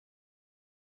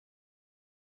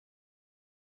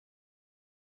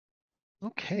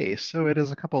Okay, so it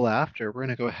is a couple after. We're going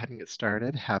to go ahead and get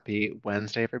started. Happy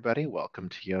Wednesday, everybody. Welcome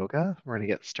to yoga. We're going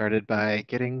to get started by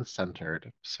getting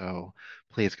centered. So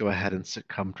please go ahead and sit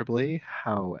comfortably,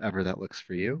 however that looks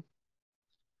for you.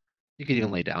 You could even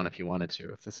lay down if you wanted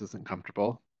to, if this isn't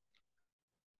comfortable.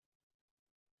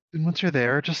 And once you're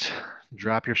there, just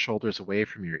drop your shoulders away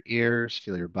from your ears,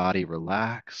 feel your body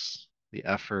relax, the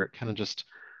effort kind of just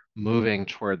moving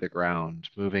toward the ground,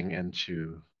 moving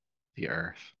into the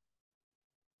earth.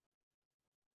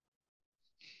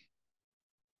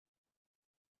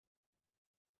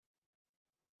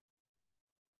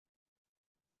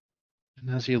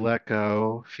 And as you let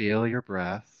go, feel your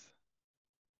breath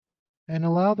and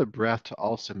allow the breath to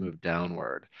also move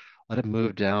downward. Let it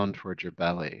move down towards your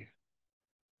belly,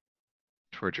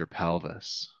 towards your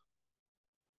pelvis.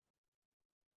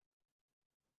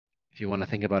 If you want to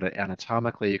think about it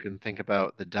anatomically, you can think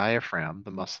about the diaphragm, the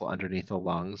muscle underneath the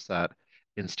lungs that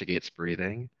instigates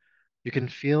breathing. You can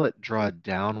feel it draw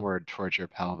downward towards your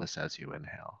pelvis as you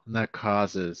inhale. And that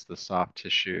causes the soft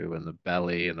tissue and the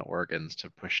belly and the organs to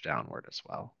push downward as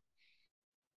well.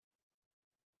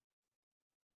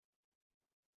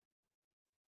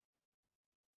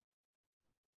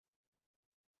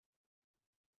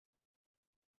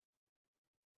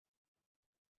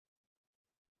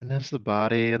 And as the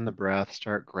body and the breath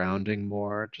start grounding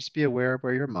more, just be aware of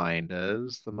where your mind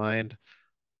is. The mind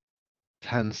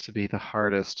tends to be the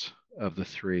hardest of the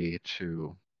three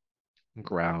to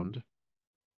ground.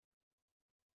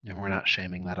 And we're not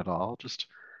shaming that at all. Just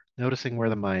noticing where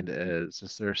the mind is.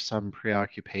 Is there some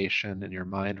preoccupation in your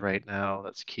mind right now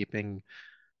that's keeping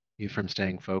you from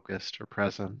staying focused or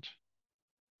present?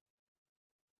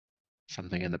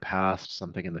 Something in the past,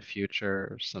 something in the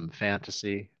future, some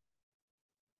fantasy?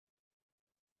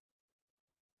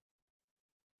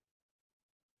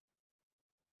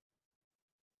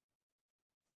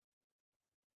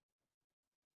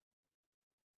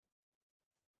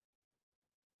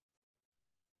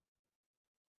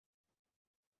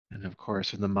 And of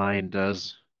course, when the mind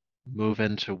does move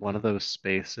into one of those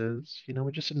spaces,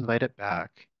 we just invite it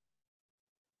back.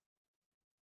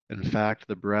 In fact,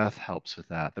 the breath helps with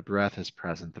that. The breath is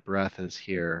present. The breath is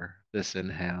here, this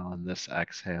inhale and this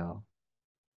exhale.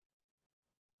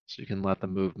 So you can let the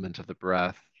movement of the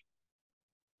breath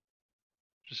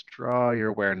just draw your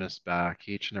awareness back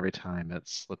each and every time it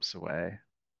slips away.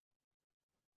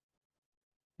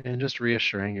 And just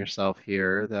reassuring yourself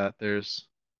here that there's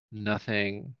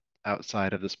nothing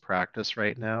outside of this practice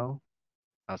right now,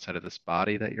 outside of this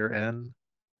body that you're in,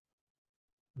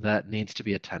 that needs to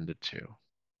be attended to.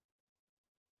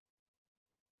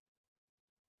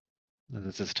 And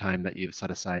this is time that you've set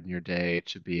aside in your day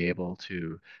to be able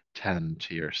to tend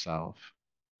to yourself.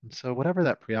 And so, whatever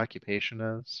that preoccupation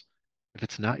is, if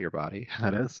it's not your body,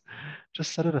 that is,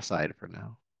 just set it aside for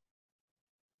now.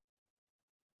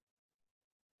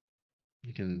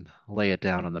 You can lay it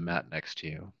down on the mat next to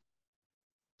you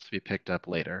to be picked up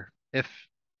later, if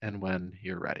and when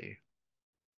you're ready.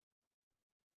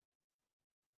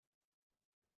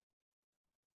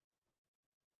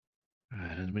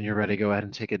 And when you're ready, go ahead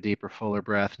and take a deeper, fuller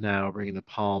breath now, bringing the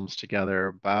palms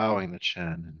together, bowing the chin,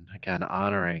 and again,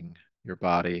 honoring your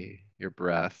body, your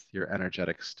breath, your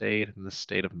energetic state, and the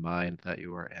state of mind that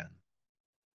you are in.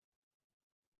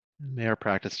 And may our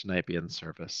practice tonight be in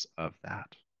service of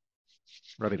that.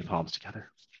 Rubbing the palms together.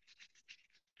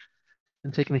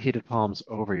 And taking the heated palms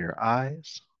over your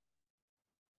eyes,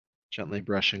 gently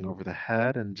brushing over the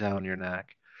head and down your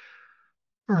neck.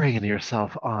 Bringing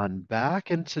yourself on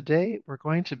back. And today we're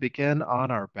going to begin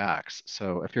on our backs.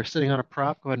 So if you're sitting on a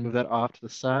prop, go ahead and move that off to the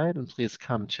side and please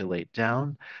come to lay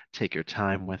down. Take your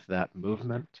time with that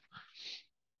movement.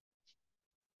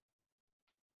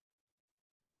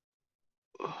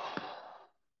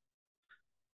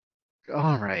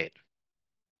 All right.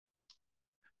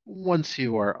 Once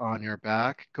you are on your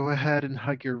back, go ahead and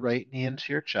hug your right knee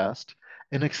into your chest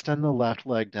and extend the left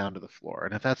leg down to the floor.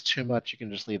 And if that's too much, you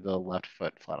can just leave the left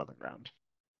foot flat on the ground.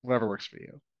 Whatever works for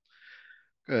you.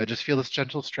 Good. Just feel this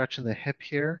gentle stretch in the hip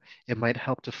here. It might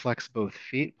help to flex both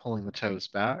feet, pulling the toes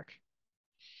back.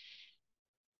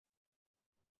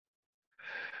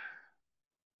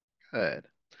 Good. And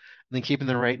then keeping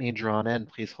the right knee drawn in,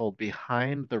 please hold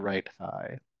behind the right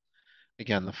thigh.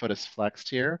 Again, the foot is flexed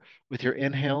here. With your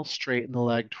inhale, straighten the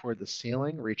leg toward the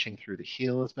ceiling, reaching through the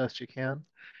heel as best you can.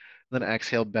 Then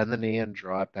exhale, bend the knee and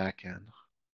draw it back in.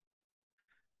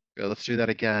 Good. Let's do that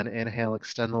again. Inhale,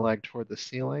 extend the leg toward the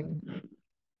ceiling.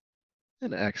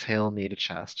 And exhale, knee to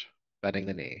chest, bending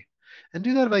the knee. And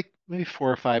do that like maybe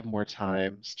 4 or 5 more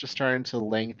times, just starting to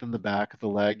lengthen the back of the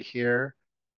leg here.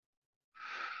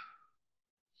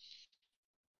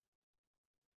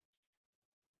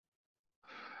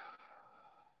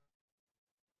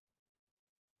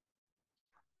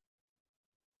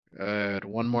 Good.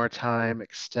 One more time.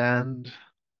 Extend.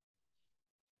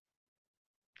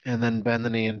 And then bend the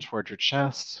knee in towards your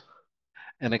chest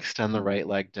and extend the right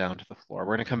leg down to the floor.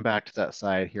 We're going to come back to that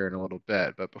side here in a little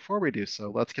bit, but before we do so,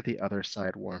 let's get the other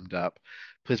side warmed up.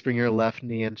 Please bring your left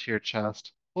knee into your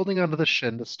chest, holding onto the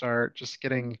shin to start, just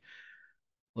getting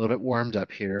a little bit warmed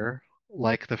up here.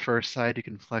 Like the first side, you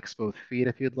can flex both feet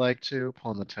if you'd like to,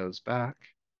 pulling the toes back.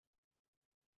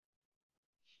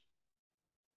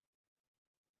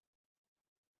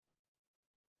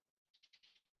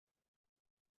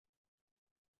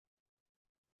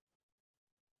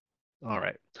 All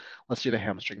right, let's do the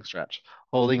hamstring stretch.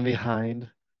 Holding behind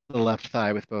the left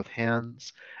thigh with both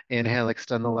hands. Inhale,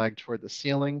 extend the leg toward the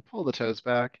ceiling, pull the toes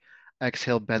back.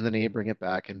 Exhale, bend the knee, bring it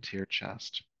back into your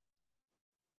chest.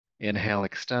 Inhale,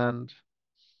 extend,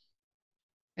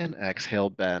 and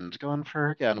exhale, bend. Going for,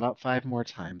 again, about 5 more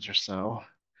times or so.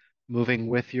 Moving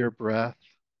with your breath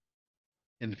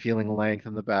and feeling length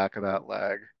in the back of that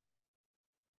leg.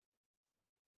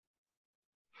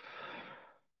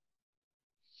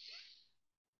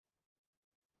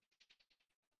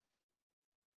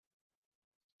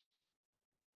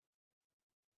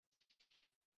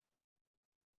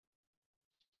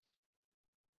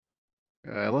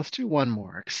 Let's do one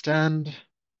more. Extend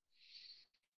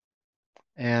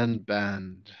and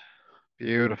bend.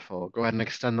 Beautiful. Go ahead and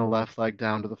extend the left leg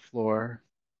down to the floor.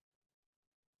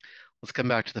 Let's come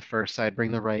back to the first side.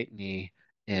 Bring the right knee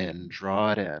in.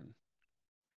 Draw it in.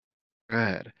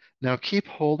 Good. Now keep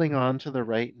holding on to the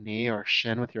right knee or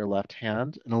shin with your left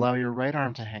hand and allow your right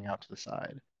arm to hang out to the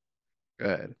side.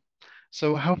 Good.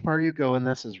 So how far you go in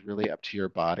this is really up to your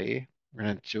body. We're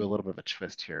going to do a little bit of a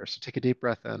twist here. So take a deep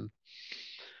breath in.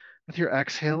 With your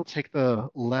exhale, take the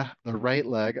right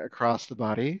leg across the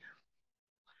body,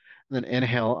 and then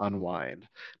inhale, unwind.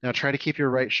 Now try to keep your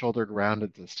right shoulder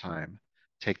grounded this time.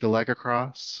 Take the leg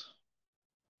across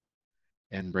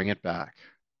and bring it back.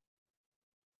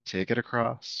 Take it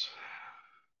across.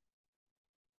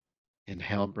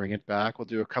 Inhale, bring it back. We'll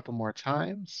do a couple more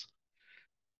times.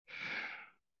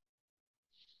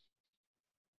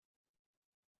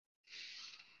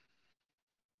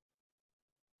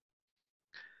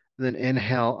 Then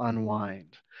inhale,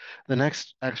 unwind. The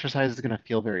next exercise is going to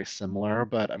feel very similar,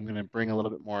 but I'm going to bring a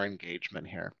little bit more engagement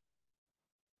here.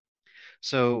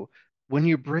 So when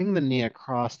you bring the knee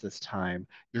across this time,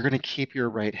 you're going to keep your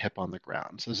right hip on the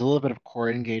ground. So there's a little bit of core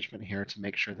engagement here to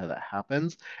make sure that that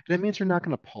happens. And it means you're not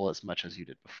going to pull as much as you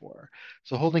did before.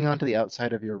 So holding on to the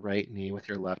outside of your right knee with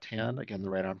your left hand, again, the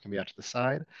right arm can be out to the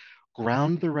side,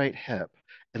 ground the right hip,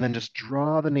 and then just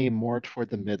draw the knee more toward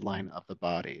the midline of the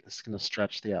body. This is going to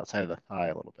stretch the outside of the thigh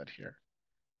a little bit here.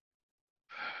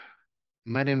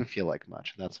 Might even feel like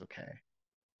much, and that's okay.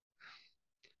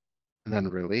 And then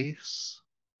release.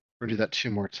 We're gonna do that 2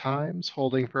 more times,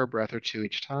 holding for a breath or two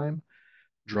each time.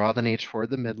 Draw the knee toward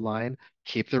the midline.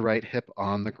 Keep the right hip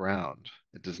on the ground.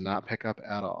 It does not pick up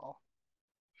at all.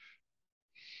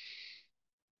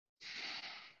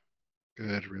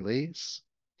 Good, release.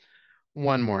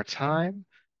 One more time.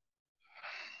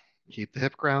 Keep the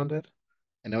hip grounded.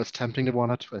 I know it's tempting to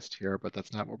want to twist here, but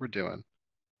that's not what we're doing.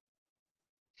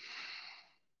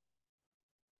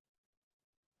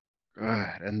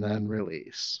 Good, and then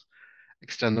release.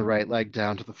 Extend the right leg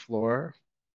down to the floor.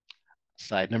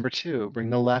 Side number 2, bring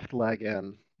the left leg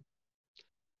in.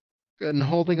 Good, and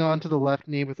holding on to the left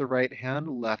knee with the right hand,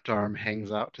 left arm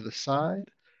hangs out to the side.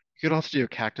 You could also do a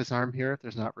cactus arm here if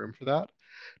there's not room for that.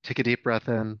 Take a deep breath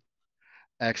in.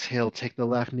 Exhale, take the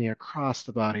left knee across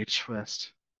the body,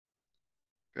 twist.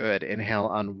 Good.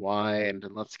 Inhale, unwind,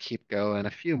 and let's keep going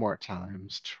a few more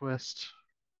times. Twist.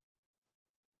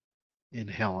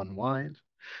 Inhale, unwind.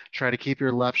 Try to keep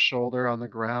your left shoulder on the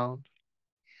ground.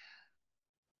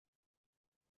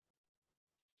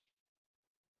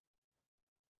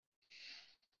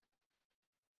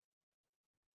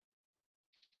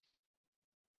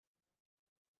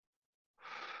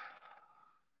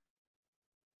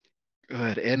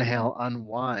 Good. Inhale,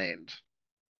 unwind.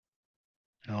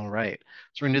 All right.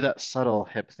 So we're going to do that subtle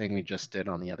hip thing we just did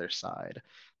on the other side.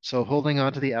 So holding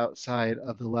onto the outside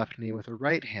of the left knee with the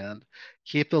right hand,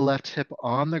 keep the left hip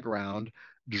on the ground,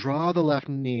 draw the left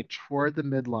knee toward the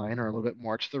midline or a little bit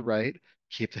more to the right,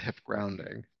 keep the hip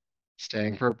grounding.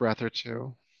 Staying for a breath or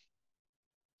two.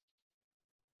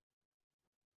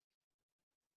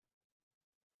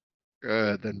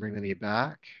 Good. Then bring the knee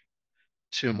back.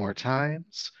 2 more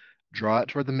times. Draw it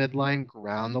toward the midline,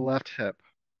 ground the left hip.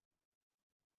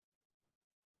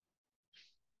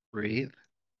 Breathe.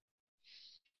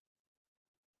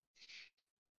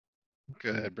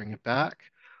 Good. Bring it back.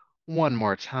 1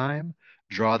 more time.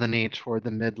 Draw the knee toward the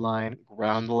midline,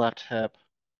 ground the left hip.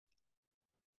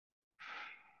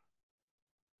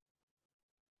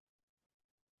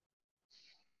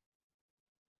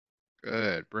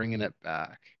 Good. Bringing it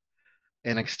back.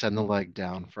 And extend the leg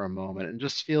down for a moment and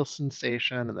just feel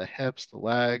sensation in the hips, the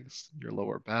legs, your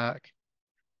lower back.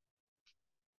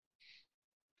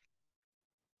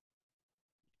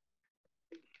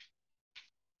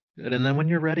 Good. And then when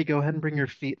you're ready, go ahead and bring your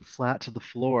feet flat to the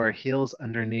floor, heels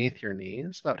underneath your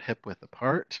knees, about hip width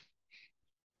apart.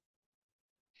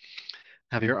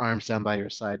 Have your arms down by your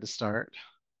side to start.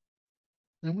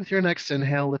 And with your next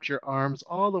inhale, lift your arms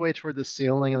all the way toward the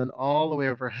ceiling and then all the way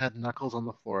overhead, knuckles on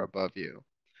the floor above you.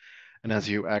 And as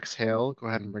you exhale, go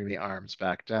ahead and bring the arms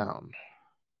back down.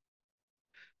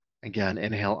 Again,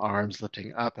 inhale, arms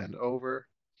lifting up and over.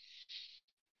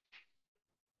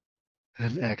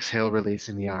 And exhale,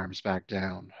 releasing the arms back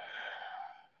down.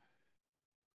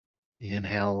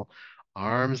 Inhale,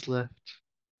 arms lift.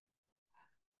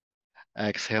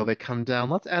 Exhale, they come down.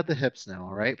 Let's add the hips now,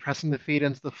 all right? Pressing the feet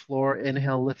into the floor.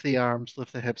 Inhale, lift the arms,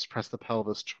 lift the hips, press the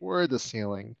pelvis toward the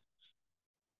ceiling.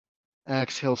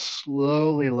 Exhale,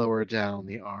 slowly lower down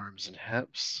the arms and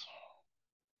hips.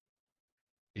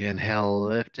 Inhale,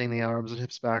 lifting the arms and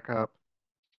hips back up.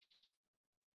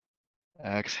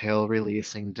 Exhale,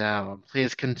 releasing down.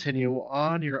 Please continue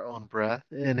on your own breath.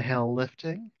 Inhale,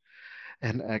 lifting,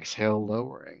 and exhale,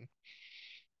 lowering.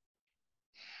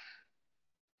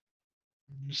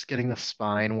 Just getting the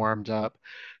spine warmed up,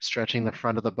 stretching the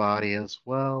front of the body as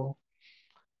well,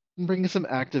 and bringing some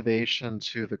activation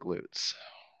to the glutes.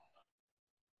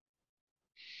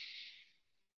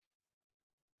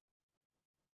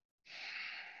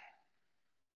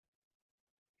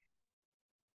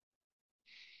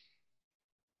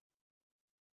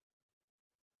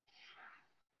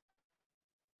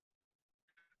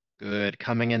 Good.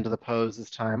 Coming into the pose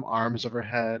this time, arms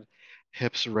overhead,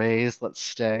 hips raised. Let's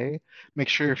stay. Make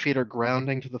sure your feet are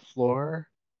grounding to the floor,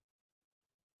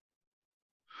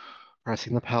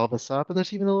 pressing the pelvis up. And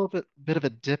there's even a little bit of a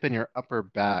dip in your upper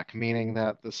back, meaning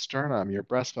that the sternum, your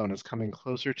breastbone, is coming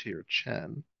closer to your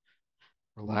chin.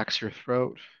 Relax your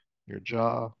throat, your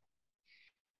jaw.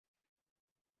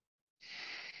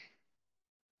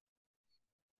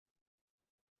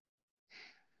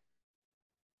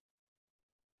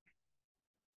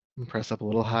 And press up a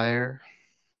little higher.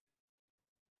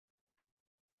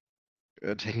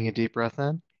 Good. Taking a deep breath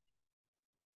in.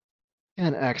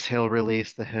 And exhale,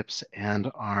 release the hips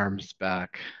and arms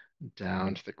back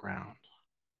down to the ground.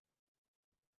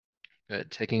 Good.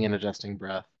 Taking an adjusting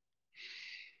breath.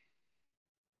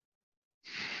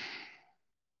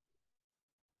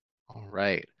 All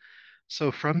right.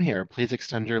 So from here, please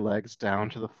extend your legs down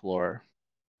to the floor.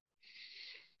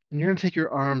 And you're going to take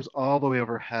your arms all the way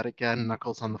overhead again,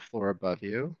 knuckles on the floor above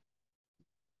you.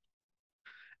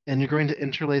 And you're going to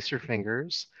interlace your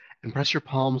fingers and press your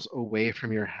palms away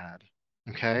from your head.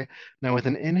 Okay? Now, with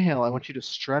an inhale, I want you to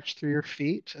stretch through your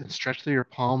feet and stretch through your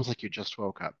palms like you just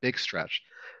woke up. Big stretch.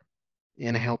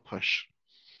 Inhale, push.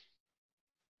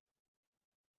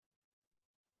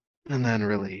 And then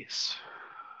release.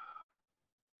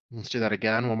 Let's do that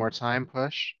again. One more time.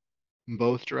 Push in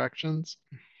both directions.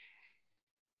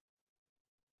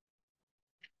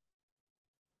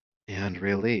 And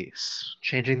release.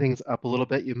 Changing things up a little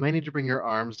bit. You might need to bring your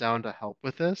arms down to help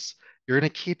with this. You're going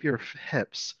to keep your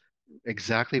hips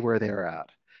exactly where they are at.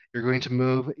 You're going to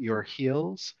move your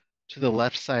heels to the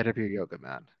left side of your yoga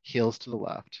mat, heels to the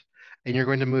left. And you're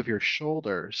going to move your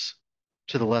shoulders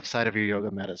to the left side of your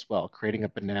yoga mat as well, creating a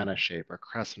banana shape or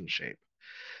crescent shape.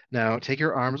 Now, take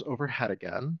your arms overhead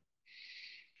again.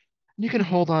 You can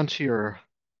hold on to your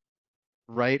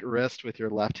right wrist with your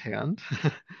left hand,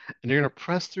 and you're going to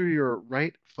press through your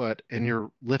right foot and your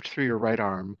lift through your right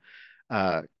arm,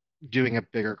 uh, doing a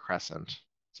bigger crescent.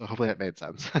 So hopefully that made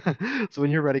sense. So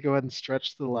when you're ready, go ahead and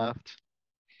stretch to the left.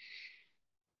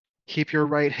 Keep your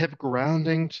right hip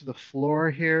grounding to the floor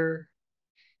here,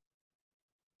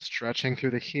 stretching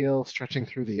through the heel, stretching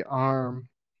through the arm.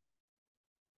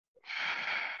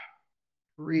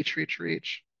 Reach, reach,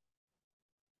 reach.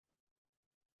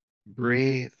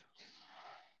 Breathe.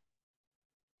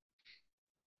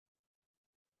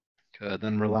 Good.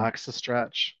 Then relax the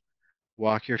stretch.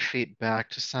 Walk your feet back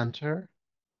to center.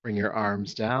 Bring your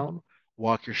arms down.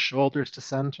 Walk your shoulders to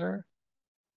center.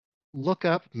 Look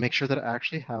up, make sure that it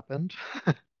actually happened.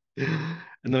 And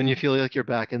then when you feel like you're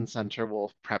back in center,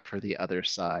 we'll prep for the other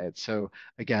side. So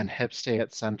again, hips stay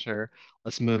at center.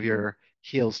 Let's move your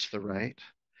heels to the right.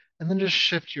 And then just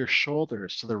shift your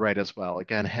shoulders to the right as well.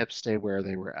 Again, hips stay where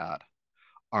they were at.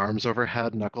 Arms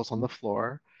overhead, knuckles on the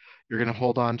floor. You're going to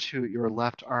hold on to your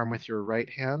left arm with your right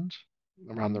hand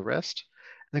around the wrist.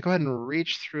 And then go ahead and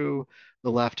reach through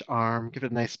the left arm, give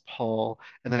it a nice pull,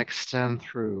 and then extend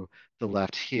through the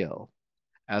left heel.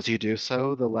 As you do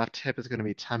so, the left hip is going to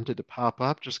be tempted to pop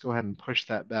up. Just go ahead and push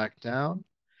that back down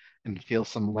and feel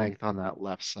some length on that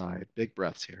left side. Big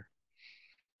breaths here.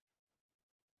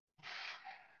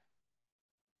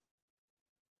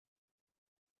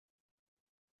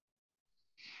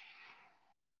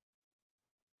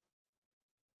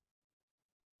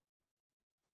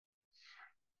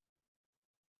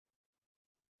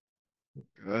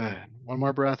 Good. One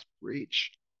more breath.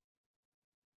 Reach.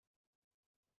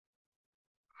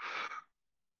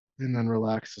 And then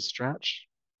relax the stretch.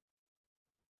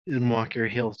 And walk your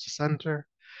heels to center.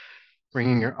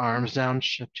 Bringing your arms down,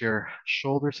 shift your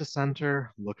shoulders to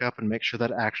center. Look up and make sure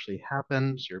that actually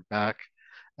happens. Your back,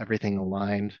 everything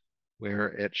aligned where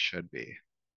it should be.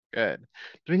 Good.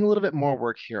 Doing a little bit more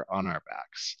work here on our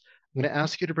backs. I'm going to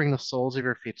ask you to bring the soles of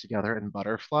your feet together in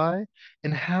butterfly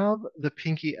and have the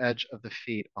pinky edge of the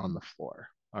feet on the floor.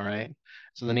 All right.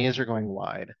 So the knees are going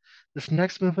wide. This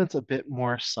next movement's a bit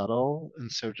more subtle,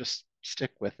 and so just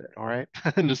stick with it. All right.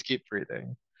 And just keep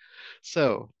breathing.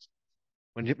 So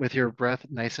with your breath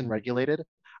nice and regulated,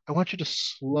 I want you to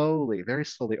slowly, very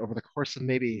slowly, over the course of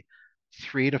maybe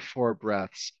 3 to 4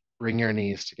 breaths, bring your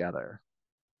knees together.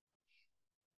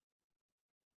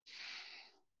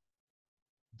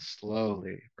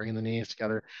 Slowly bring the knees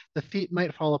together. The feet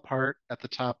might fall apart at the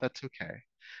top. That's okay.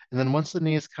 And then once the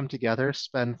knees come together,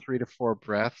 spend 3 to 4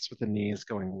 breaths with the knees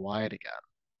going wide again.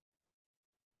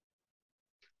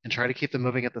 And try to keep them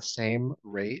moving at the same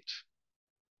rate.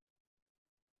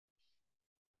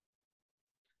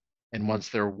 And once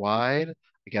they're wide,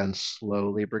 again,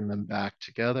 slowly bring them back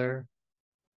together.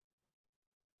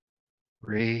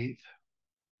 Breathe.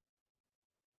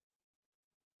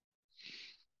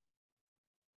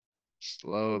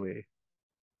 Slowly.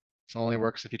 This only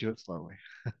works if you do it slowly.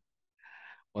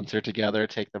 Once they're together,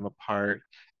 take them apart.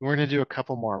 We're going to do a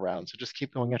couple more rounds. So just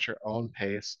keep going at your own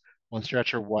pace. Once you're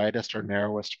at your widest or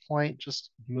narrowest point,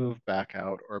 just move back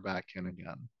out or back in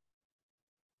again.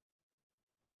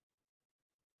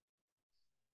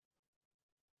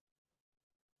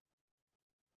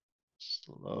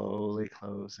 Slowly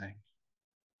closing,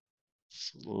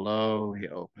 slowly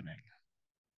opening.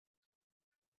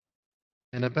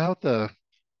 In about the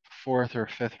fourth or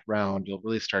fifth round, you'll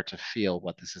really start to feel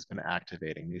what this has been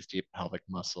activating, these deep pelvic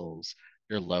muscles,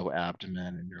 your low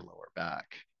abdomen, and your lower back,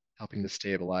 helping to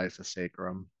stabilize the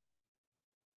sacrum.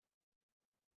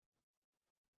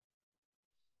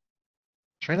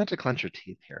 Try not to clench your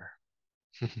teeth here.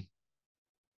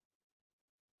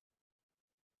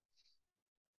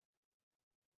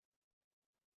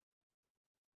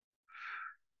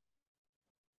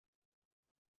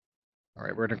 All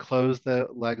right, we're going to close the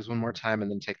legs one more time and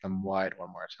then take them wide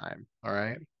one more time. All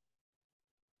right.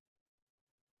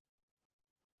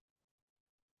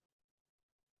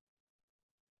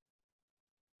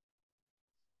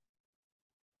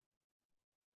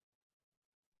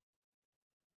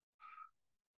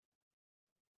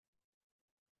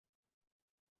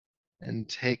 And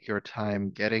take your time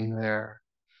getting there.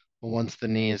 Once the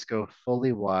knees go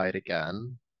fully wide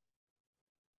again,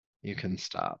 you can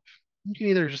stop. You can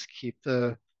either just keep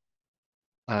the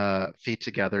feet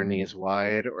together, knees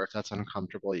wide, or if that's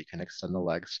uncomfortable, you can extend the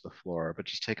legs to the floor, but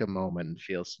just take a moment and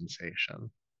feel sensation.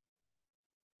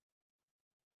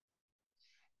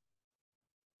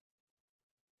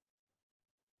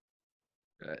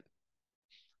 Good.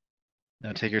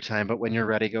 Now take your time, but when you're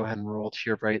ready, go ahead and roll to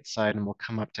your right side and we'll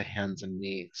come up to hands and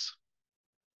knees.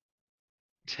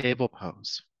 Table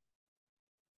pose.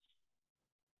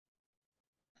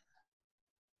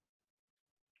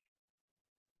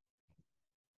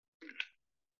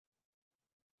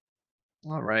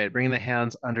 All right, bring the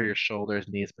hands under your shoulders,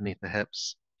 knees beneath the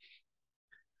hips.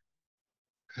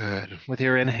 Good. With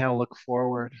your inhale, look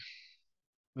forward.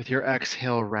 With your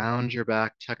exhale, round your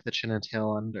back, tuck the chin and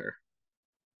tail under.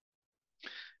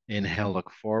 Inhale, look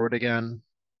forward again.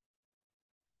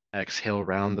 Exhale,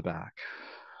 round the back.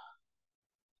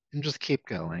 And just keep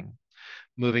going,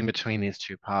 moving between these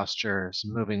two postures,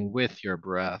 moving with your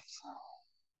breath.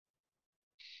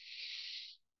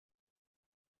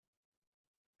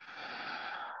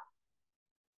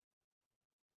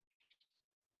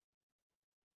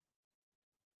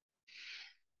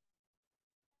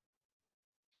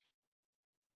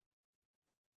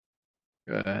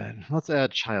 Good. Let's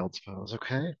add child's pose,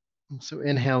 okay? So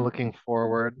inhale, looking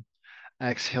forward.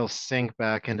 Exhale, sink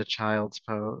back into child's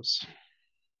pose.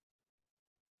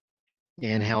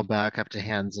 Inhale back up to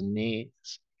hands and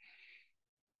knees.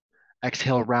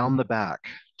 Exhale, round the back.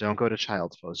 Don't go to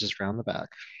child's pose, just round the back.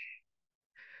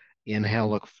 Inhale,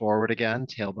 look forward again,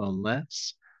 tailbone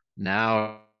lifts.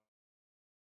 Now,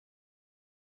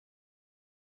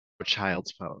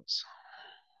 child's pose.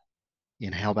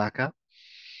 Inhale back up.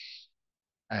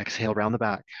 Exhale, round the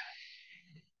back.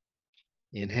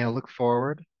 Inhale, look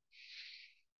forward.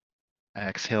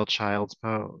 Exhale, child's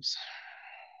pose.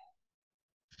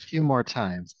 A few more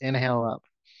times. Inhale up,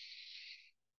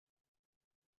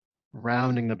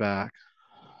 rounding the back,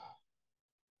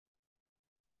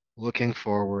 looking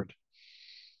forward.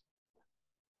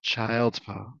 Child's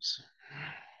pose.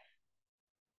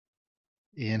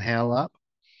 Inhale up,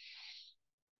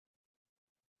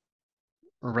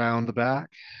 round the back,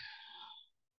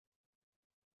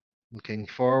 looking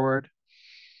forward.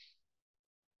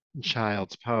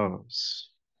 Child's pose.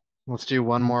 Let's do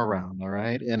one more round, all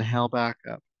right? Inhale back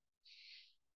up.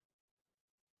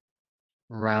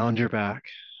 Round your back,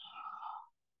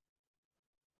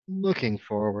 looking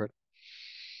forward.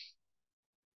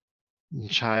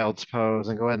 Child's pose,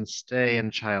 and go ahead and stay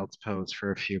in child's pose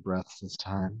for a few breaths this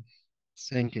time.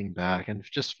 Sinking back and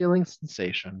just feeling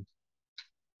sensation.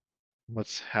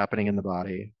 What's happening in the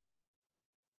body.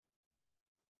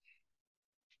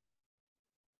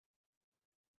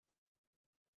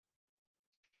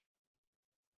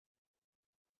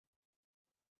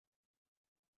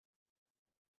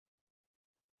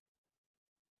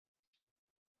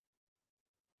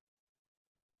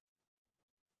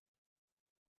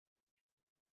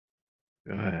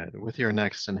 Good. With your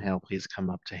next inhale, please come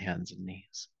up to hands and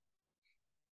knees.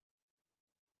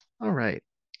 All right.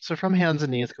 So from hands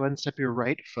and knees, go ahead and step your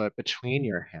right foot between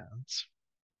your hands.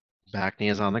 Back knee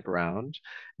is on the ground.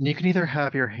 And you can either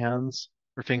have your hands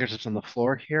or fingertips on the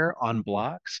floor here on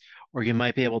blocks, or you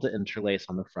might be able to interlace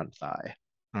on the front thigh.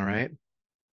 All right.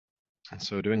 And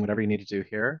so doing whatever you need to do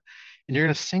here. And you're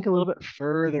going to sink a little bit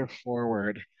further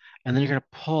forward. And then you're going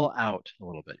to pull out a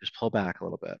little bit. Just pull back a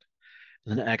little bit.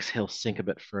 And then exhale, sink a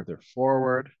bit further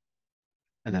forward.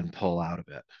 And then pull out a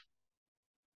bit.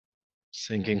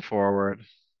 Sinking forward.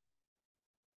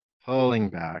 Pulling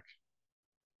back.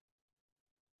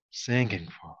 Sinking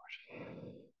forward.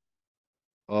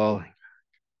 Pulling.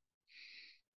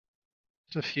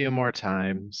 Just a few more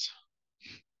times.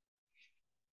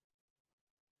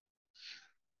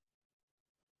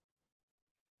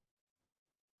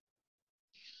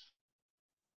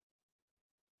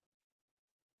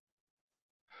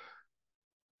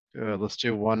 Good. Let's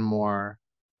do one more.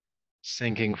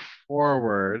 Sinking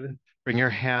forward. Bring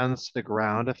your hands to the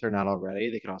ground if they're not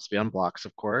already. They can also be on blocks,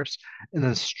 of course. And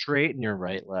then straighten your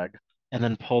right leg. And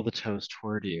then pull the toes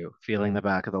toward you, feeling the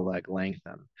back of the leg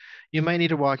lengthen. You might need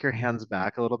to walk your hands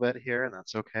back a little bit here, and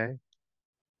that's okay.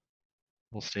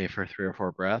 We'll stay for 3 or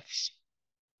 4 breaths.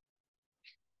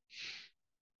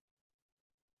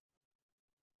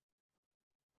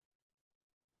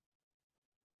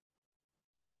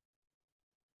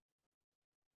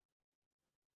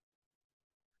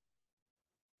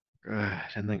 Good.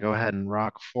 And then go ahead and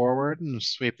rock forward and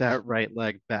sweep that right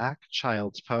leg back,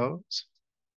 child's pose.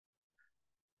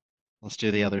 Let's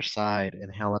do the other side.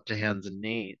 Inhale up to hands and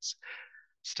knees.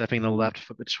 Stepping the left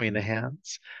foot between the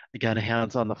hands. Again,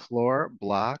 hands on the floor,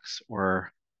 blocks,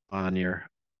 or on your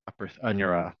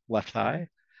left thigh.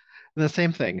 And the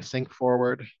same thing, sink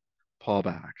forward, pull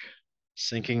back,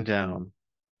 sinking down,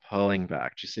 pulling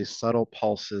back. Do you see subtle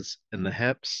pulses in the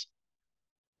hips?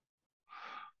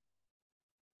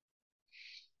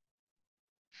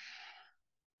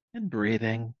 And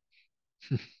breathing.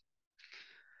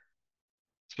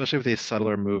 Especially with these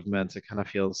subtler movements, it kind of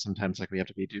feels sometimes like we have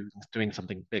to be doing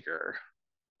something bigger,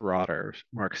 broader,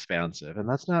 more expansive. And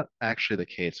that's not actually the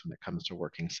case when it comes to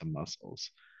working some muscles,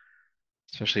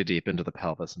 especially deep into the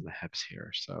pelvis and the hips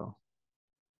here. So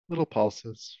little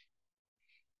pulses.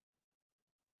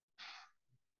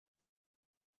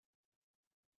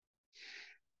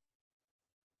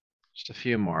 Just a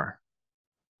few more.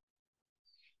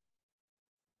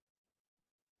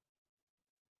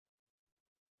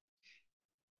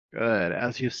 Good.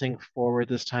 As you sink forward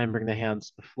this time, bring the hands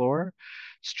to the floor,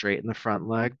 straighten the front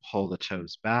leg, pull the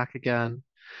toes back again.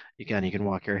 Again, you can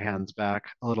walk your hands back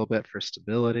a little bit for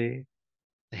stability.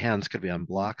 The hands could be on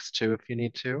blocks too if you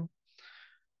need to.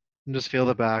 And just feel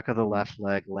the back of the left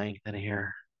leg lengthen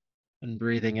here and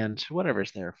breathing into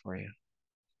whatever's there for you.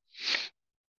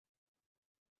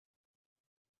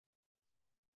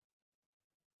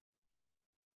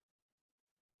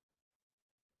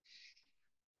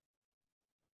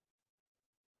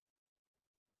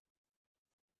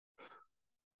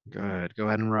 Good. Go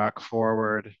ahead and rock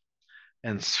forward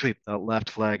and sweep the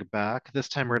left leg back. This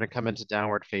time we're going to come into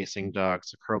downward facing dog.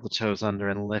 So curl the toes under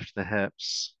and lift the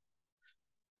hips.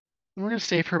 And we're going to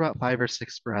stay for about 5 or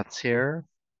 6 breaths here.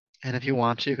 And if you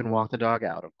want to, you can walk the dog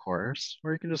out, of course,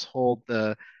 or you can just hold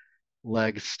the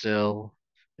leg still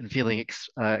and feeling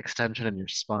extension in your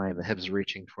spine, the hips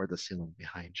reaching toward the ceiling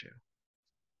behind you.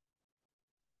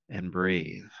 And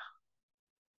breathe.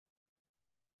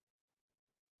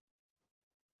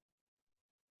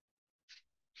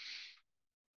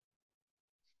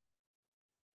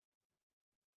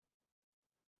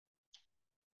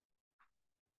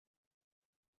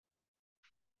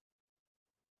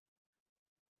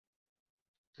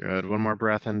 Good. One more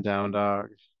breath in, down dog.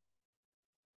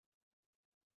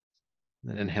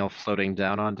 Then inhale, floating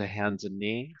down onto hands and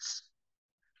knees.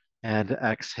 And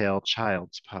exhale,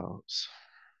 child's pose.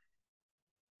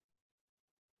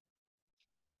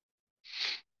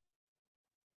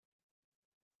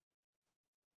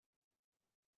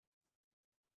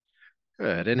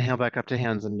 Good. Inhale back up to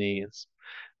hands and knees.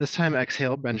 This time,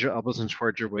 exhale, bend your elbows in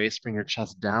toward your waist, bring your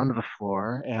chest down to the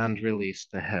floor, and release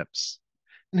the hips.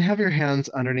 And have your hands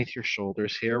underneath your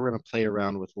shoulders here. We're going to play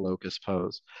around with locust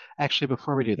pose. Actually,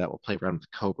 before we do that, we'll play around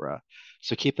with cobra.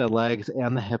 So keep the legs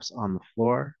and the hips on the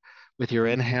floor. With your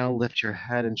inhale, lift your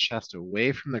head and chest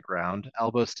away from the ground.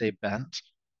 Elbows stay bent.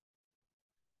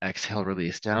 Exhale,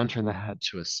 release down. Turn the head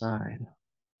to a side.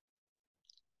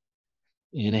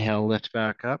 Inhale, lift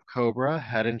back up. Cobra,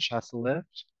 head and chest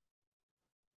lift.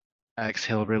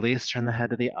 Exhale, release. Turn the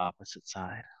head to the opposite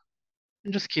side.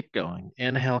 And just keep going.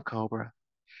 Inhale, cobra.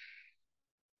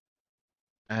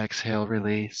 Exhale,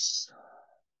 release.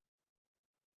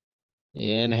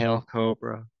 Inhale,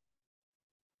 cobra.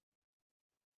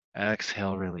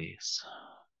 Exhale, release.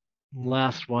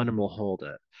 Last one, and we'll hold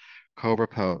it. Cobra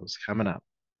pose, coming up.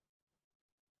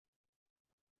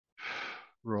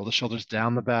 Roll the shoulders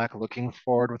down the back, looking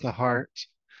forward with the heart.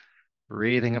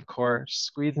 Breathing, of course.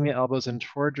 Squeezing the elbows in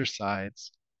toward your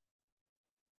sides.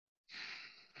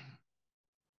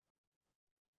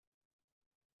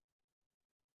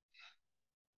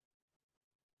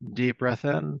 Deep breath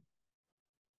in.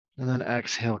 And then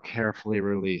exhale, carefully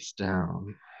release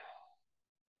down.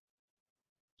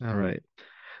 All right.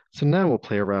 So now we'll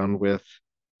play around with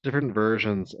different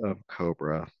versions of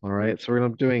Cobra. All right. So we're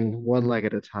going to be doing one leg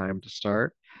at a time to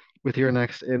start. With your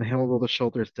next inhale, roll the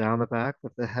shoulders down the back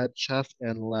with the head, chest,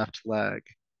 and left leg.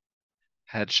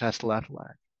 Head, chest, left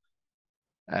leg.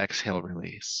 Exhale,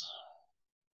 release.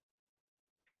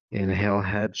 Inhale,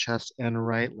 head, chest, and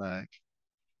right leg.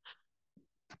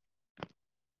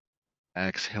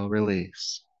 Exhale,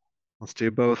 release. Let's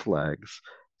do both legs.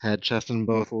 Head, chest, and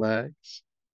both legs.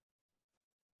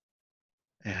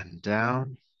 And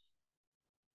down.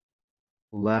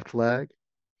 Left leg.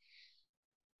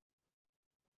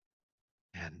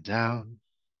 And down.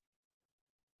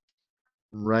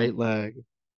 Right leg.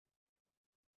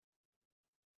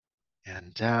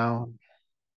 And down.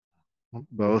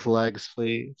 Both legs,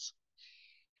 please.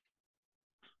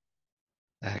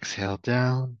 Exhale,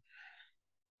 down.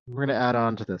 We're going to add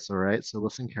on to this, all right? So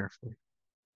listen carefully.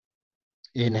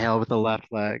 Inhale with the left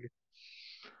leg.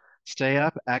 Stay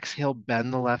up. Exhale,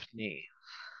 bend the left knee.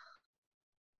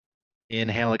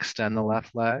 Inhale, extend the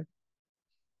left leg.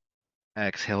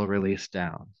 Exhale, release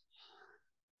down.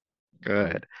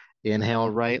 Good. Inhale,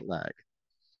 right leg.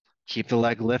 Keep the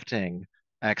leg lifting.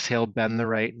 Exhale, bend the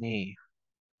right knee.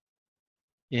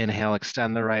 Inhale,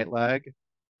 extend the right leg.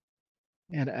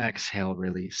 And exhale,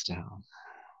 release down.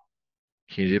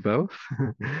 Can you do both?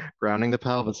 Grounding the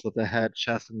pelvis with the head,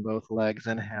 chest, and both legs.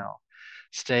 Inhale.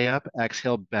 Stay up.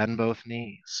 Exhale, bend both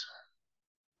knees.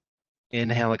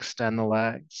 Inhale, extend the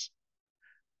legs.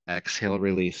 Exhale,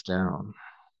 release down.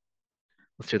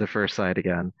 Let's do the first side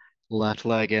again. Left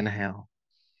leg, inhale.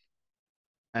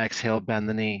 Exhale, bend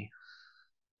the knee.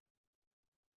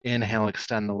 Inhale,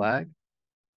 extend the leg.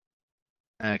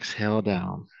 Exhale,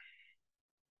 down.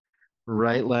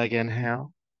 Right leg,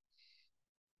 inhale.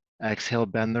 Exhale,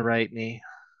 bend the right knee.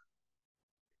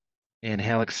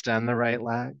 Inhale, extend the right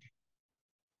leg.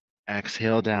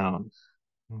 Exhale, down.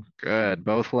 Good.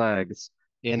 Both legs.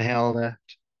 Inhale,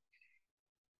 lift.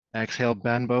 Exhale,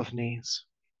 bend both knees.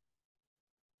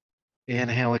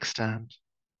 Inhale, extend.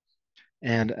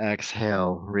 And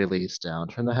exhale, release down.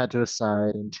 Turn the head to a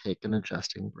side and take an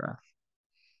adjusting breath.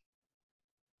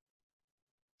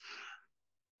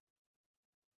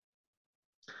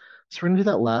 So we're going to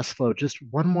do that last flow just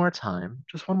one more time,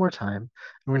 just one more time. And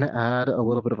we're going to add a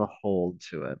little bit of a hold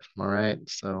to it. All right.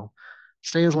 So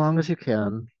stay as long as you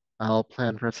can. I'll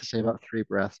plan for us to stay about 3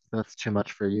 breaths. If that's too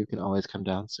much for you, you can always come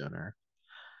down sooner.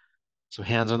 So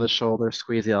hands on the shoulder,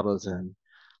 squeeze the elbows in.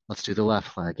 Let's do the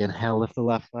left leg. Inhale, lift the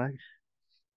left leg.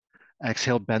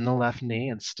 Exhale, bend the left knee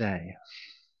and stay.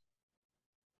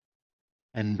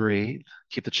 And breathe.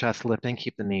 Keep the chest lifting,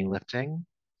 keep the knee lifting.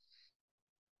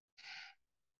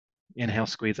 Inhale,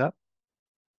 squeeze up.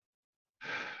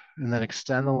 And then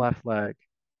extend the left leg.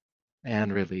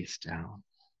 and release down.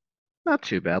 Not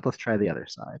too bad. Let's try the other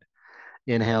side.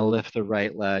 Inhale, lift the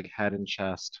right leg, head and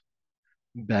chest.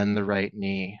 Bend the right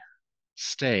knee.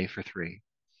 Stay for 3.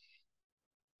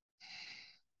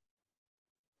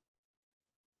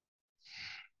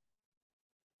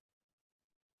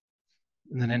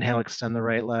 And then inhale, extend the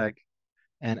right leg.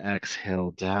 And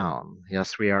exhale down.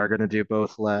 Yes, we are going to do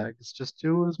both legs. Just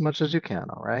do as much as you can,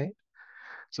 all right?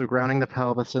 So grounding the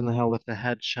pelvis, inhale, lift the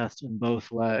head, chest, and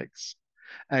both legs.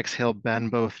 Exhale, bend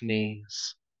both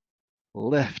knees.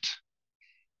 Lift.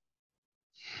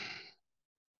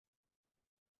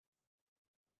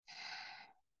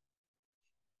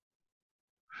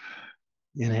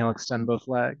 Inhale, extend both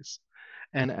legs.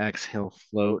 And exhale,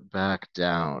 float back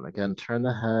down. Again, turn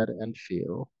the head and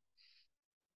feel.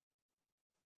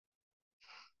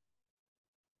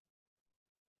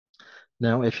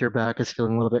 Now, if your back is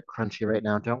feeling a little bit crunchy right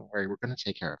now, don't worry, we're going to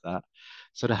take care of that.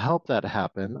 So to help that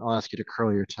happen, I'll ask you to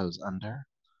curl your toes under,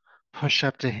 push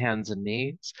up to hands and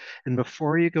knees, and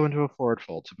before you go into a forward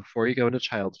fold, so before you go into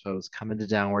child's pose, come into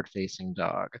downward facing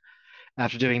dog.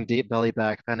 After doing deep belly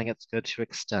back bending, it's good to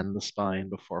extend the spine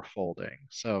before folding.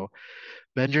 So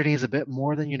bend your knees a bit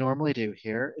more than you normally do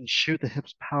here and shoot the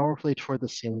hips powerfully toward the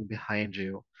ceiling behind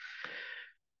you.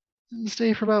 And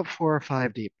stay for about 4 or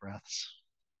 5 deep breaths.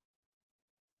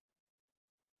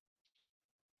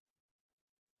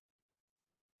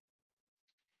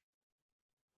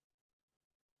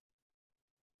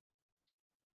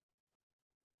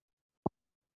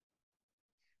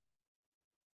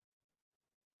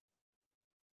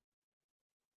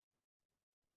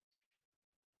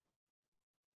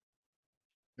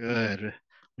 Good.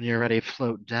 When you're ready,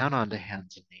 float down onto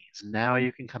hands and knees. Now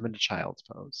you can come into child's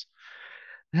pose.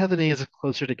 Have the knees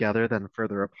closer together than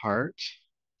further apart,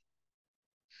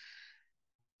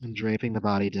 and draping the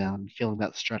body down, feeling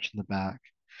that stretch in the back.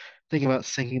 Think about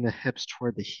sinking the hips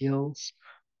toward the heels,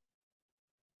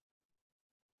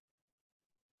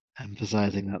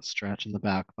 emphasizing that stretch in the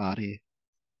back body,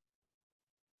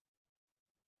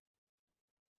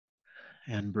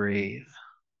 and breathe.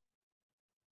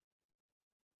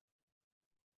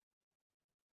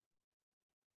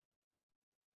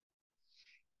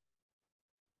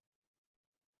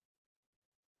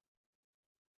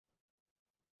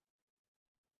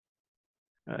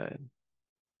 Good.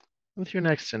 With your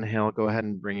next inhale, go ahead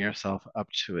and bring yourself up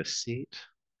to a seat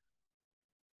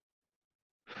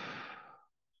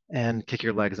and kick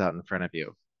your legs out in front of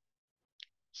you.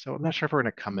 So I'm not sure if we're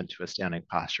going to come into a standing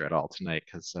posture at all tonight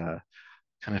because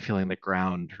kind of feeling the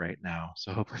ground right now.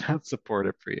 So hopefully that's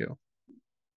supportive for you.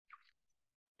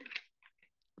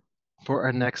 For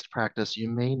our next practice, you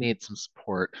may need some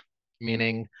support,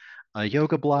 meaning a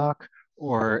yoga block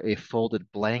or a folded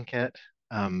blanket.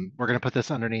 We're going to put this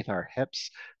underneath our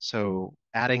hips, so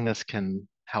adding this can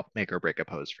help make or break a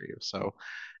pose for you. So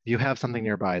if you have something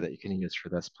nearby that you can use for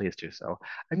this, please do so.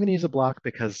 I'm going to use a block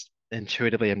because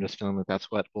intuitively I'm just feeling that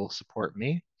that's what will support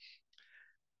me.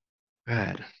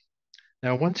 Good.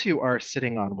 Now, once you are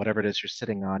sitting on whatever it is you're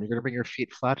sitting on, you're going to bring your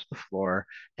feet flat to the floor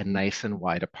and nice and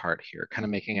wide apart here, kind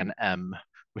of making an M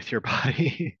with your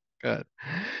body. Good.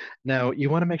 Now,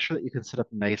 you want to make sure that you can sit up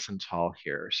nice and tall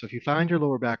here. So if you find your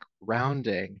lower back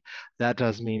rounding, that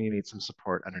does mean you need some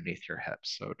support underneath your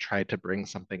hips. So try to bring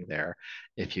something there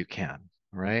if you can.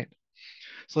 All right.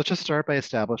 So let's just start by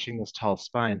establishing this tall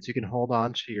spine. So you can hold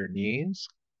on to your knees,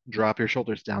 drop your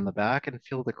shoulders down the back, and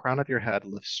feel the crown of your head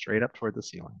lift straight up toward the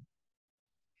ceiling.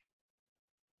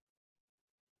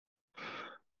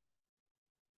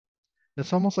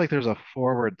 It's almost like there's a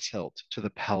forward tilt to the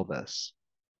pelvis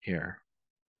here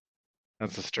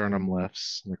as the sternum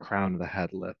lifts and the crown of the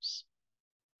head lifts.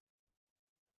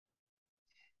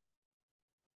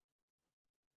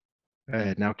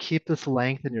 Good. Now keep this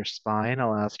length in your spine.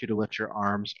 I'll ask you to lift your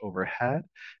arms overhead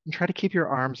and try to keep your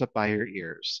arms up by your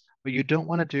ears. What you don't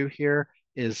want to do here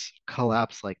is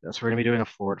collapse like this. We're going to be doing a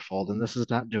forward fold, and this is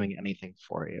not doing anything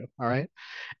for you. All right.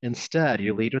 Instead,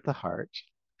 you lead with the heart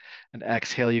and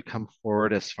exhale, you come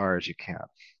forward as far as you can.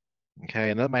 Okay.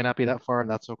 And that might not be that far, and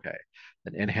that's okay.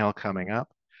 Then inhale coming up.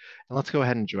 And let's go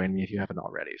ahead and join me if you haven't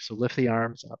already. So lift the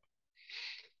arms up.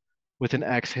 With an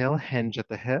exhale, hinge at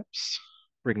the hips.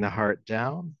 Bring the heart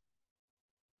down.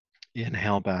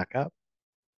 Inhale back up.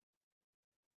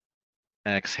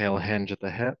 Exhale, hinge at the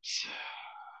hips.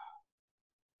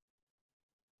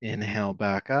 Inhale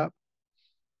back up.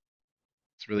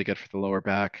 It's really good for the lower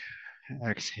back.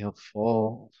 Exhale,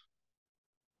 fold.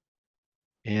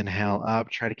 Inhale up.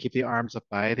 Try to keep the arms up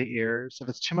by the ears. If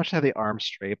it's too much to have the arms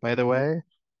straight, by the way,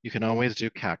 you can always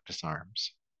do cactus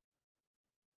arms.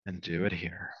 And do it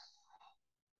here.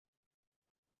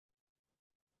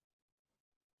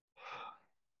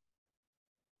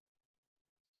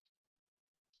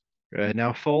 Good.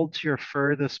 Now fold to your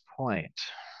furthest point.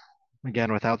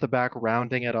 Again, without the back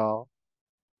rounding at all,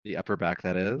 the upper back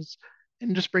that is.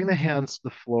 And just bring the hands to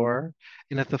the floor.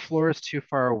 And if the floor is too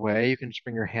far away, you can just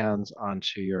bring your hands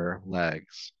onto your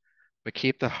legs. But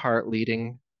keep the heart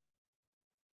leading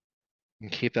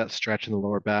and keep that stretch in the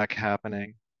lower back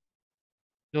happening.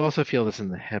 You'll also feel this in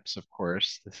the hips, of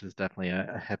course. This is definitely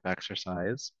a hip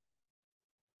exercise.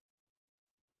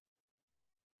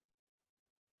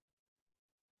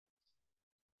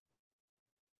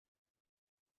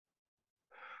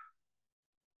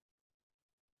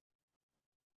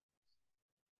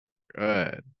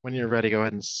 Good. When you're ready, go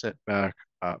ahead and sit back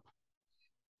up.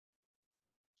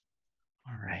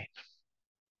 All right.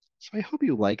 So I hope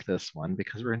you like this one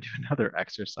because we're going to do another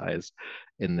exercise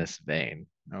in this vein.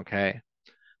 Okay.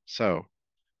 So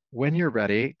when you're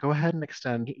ready, go ahead and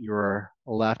extend your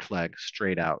left leg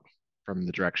straight out from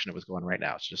the direction it was going right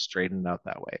now. So just straighten it out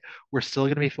that way. We're still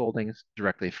going to be folding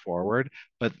directly forward,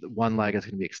 but one leg is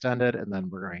going to be extended, and then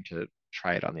we're going to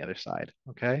try it on the other side.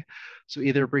 Okay. So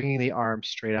either bringing the arms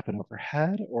straight up and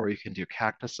overhead, or you can do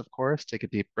cactus, of course. Take a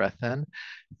deep breath in,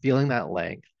 feeling that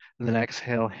length. And then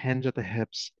exhale, hinge at the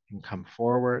hips and come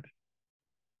forward.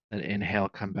 Then inhale,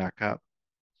 come back up.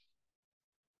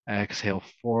 Exhale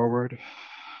forward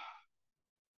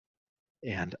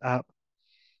and up.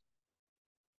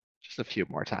 Just a few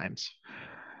more times.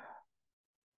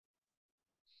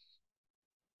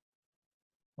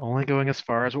 Only going as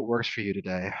far as what works for you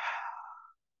today.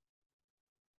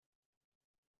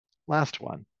 Last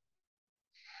one.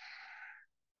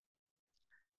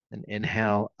 Then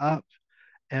inhale up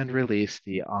and release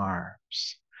the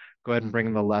arms. Go ahead and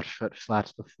bring the left foot flat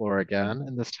to the floor again,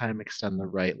 and this time extend the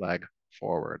right leg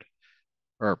forward.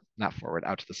 Or not forward,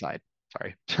 out to the side.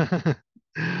 Sorry.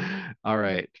 All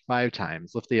right, 5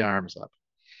 times. Lift the arms up.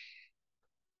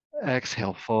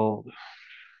 Exhale, fold.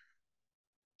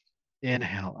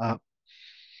 Inhale up.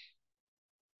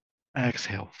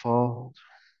 Exhale, fold.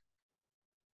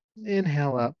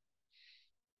 Inhale up.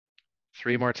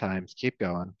 3 more times. Keep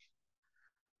going.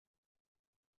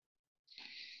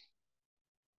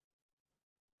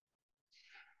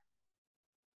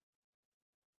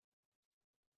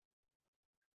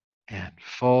 And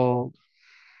fold.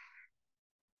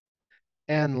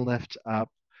 And lift up.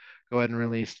 Go ahead and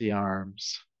release the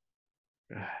arms.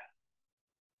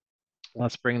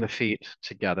 Let's bring the feet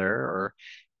together, or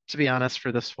to be honest,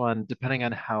 for this one, depending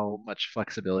on how much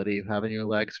flexibility you have in your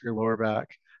legs, your lower back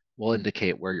will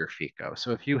indicate where your feet go.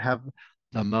 So if you have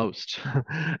the most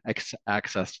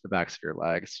access to the backs of your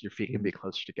legs, your feet can be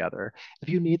closer together. If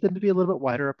you need them to be a little bit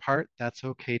wider apart, that's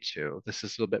okay too. This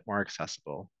is a little bit more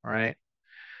accessible. All right.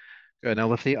 Good. Now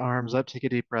lift the arms up, take a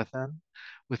deep breath in.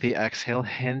 With the exhale,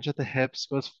 hinge at the hips,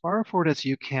 go as far forward as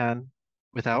you can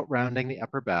without rounding the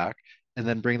upper back, and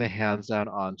then bring the hands down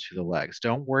onto the legs.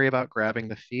 Don't worry about grabbing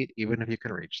the feet, even if you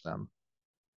can reach them.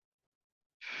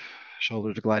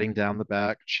 Shoulders gliding down the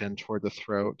back, chin toward the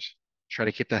throat. Try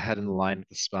to keep the head in line with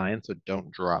the spine, so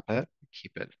don't drop it.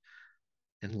 Keep it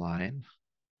in line.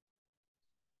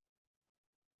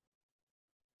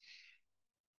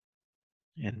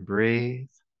 And breathe.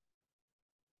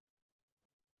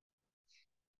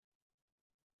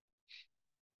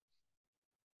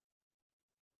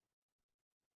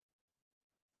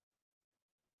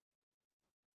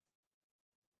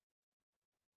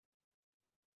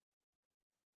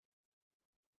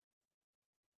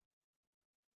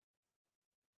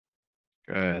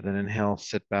 Good. Then inhale,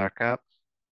 sit back up.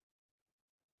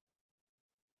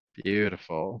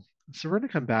 Beautiful. So we're going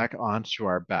to come back onto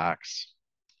our backs.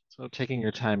 So taking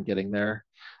your time getting there.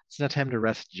 It's not time to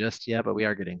rest just yet, but we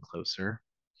are getting closer.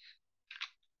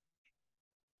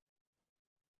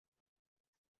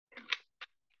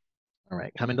 All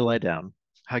right, coming to lie down.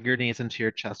 Hug your knees into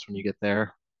your chest when you get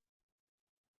there.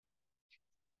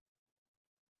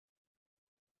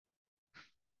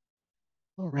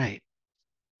 All right.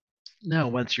 Now,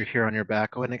 once you're here on your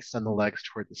back, go ahead and extend the legs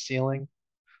toward the ceiling.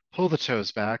 Pull the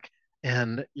toes back,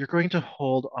 and you're going to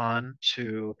hold on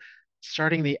to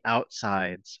starting the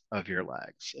outsides of your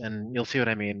legs. And you'll see what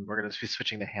I mean. We're going to be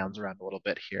switching the hands around a little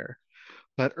bit here.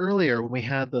 But earlier, when we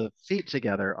had the feet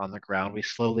together on the ground, we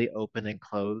slowly opened and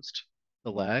closed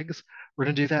the legs. We're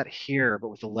going to do that here, but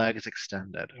with the legs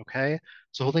extended, okay?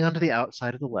 So holding onto the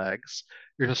outside of the legs,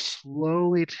 you're going to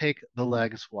slowly take the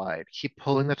legs wide. Keep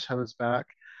pulling the toes back,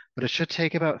 but it should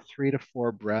take about 3 to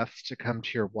 4 breaths to come to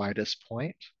your widest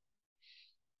point.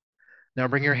 Now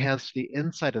bring your hands to the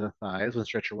inside of the thighs and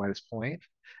stretch your widest point,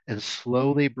 and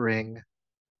slowly bring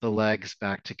the legs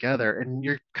back together. And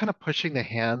you're kind of pushing the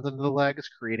hands into the legs,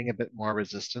 creating a bit more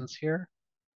resistance here.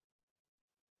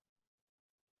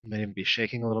 You may even be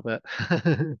shaking a little bit.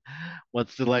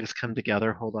 Once the legs come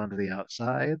together, hold on to the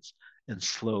outsides and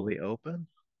slowly open.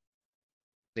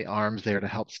 The arms there to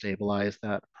help stabilize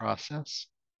that process.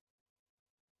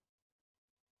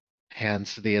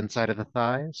 Hands to the inside of the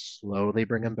thighs, slowly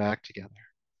bring them back together.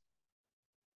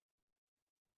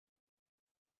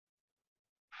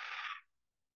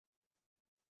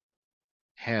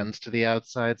 Hands to the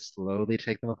outside, slowly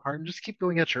take them apart and just keep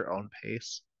going at your own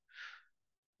pace.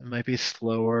 It might be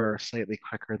slower or slightly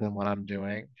quicker than what I'm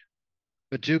doing,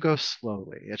 but do go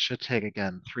slowly. It should take,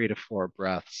 again, 3 to 4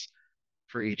 breaths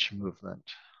for each movement.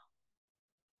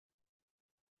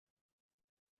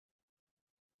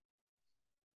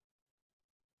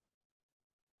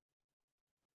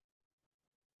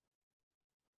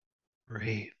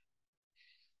 Breathe.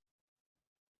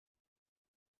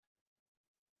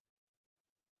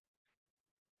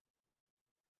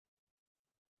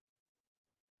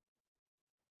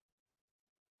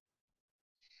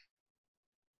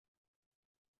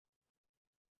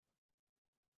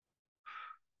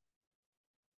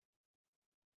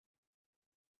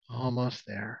 Almost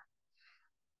there.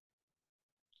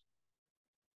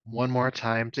 One more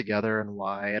time together and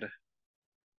wide.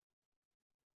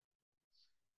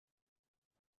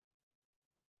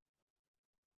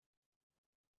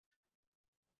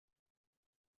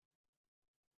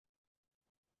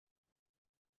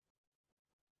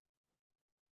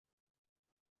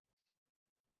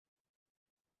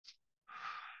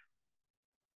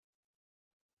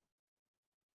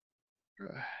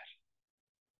 Good.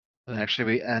 And actually,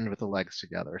 we end with the legs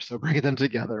together. So bring them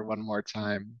together one more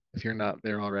time if you're not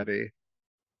there already.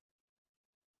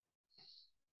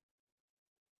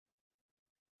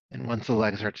 And once the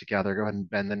legs are together, go ahead and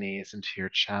bend the knees into your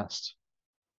chest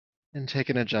and take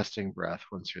an adjusting breath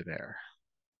once you're there.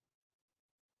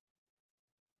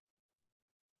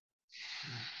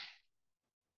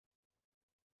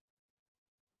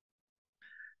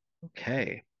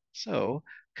 Okay, so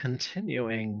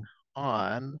continuing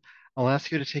on, I'll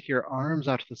ask you to take your arms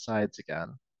out to the sides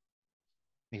again,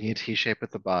 making a T shape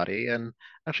with the body. And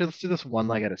actually, let's do this one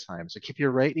leg at a time. So keep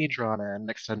your right knee drawn in,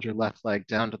 extend your left leg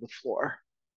down to the floor.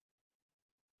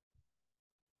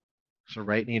 So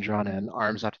right knee drawn in,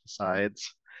 arms out to the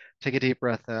sides. Take a deep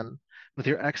breath in. With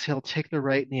your exhale, take the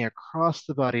right knee across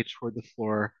the body toward the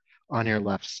floor on your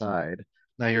left side.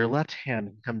 Now your left hand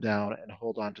can come down and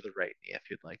hold on to the right knee if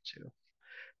you'd like to.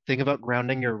 Think about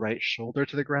grounding your right shoulder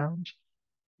to the ground,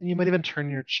 and you might even turn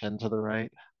your chin to the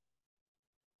right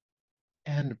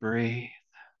and breathe.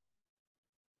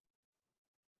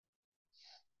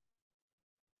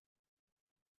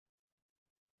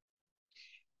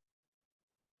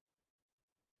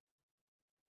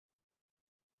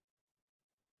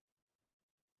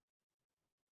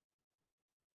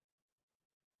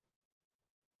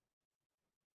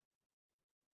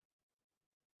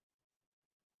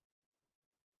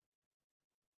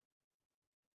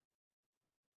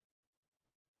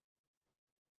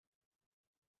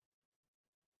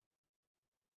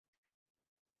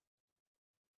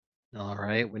 All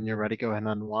right, when you're ready, go ahead and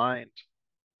unwind.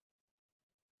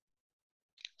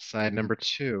 Side number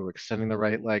two, extending the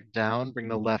right leg down, bring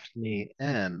the left knee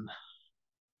in.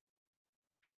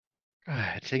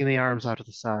 Good. Taking the arms out to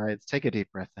the sides, take a deep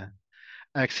breath in.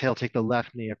 Exhale, take the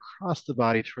left knee across the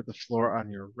body toward the floor on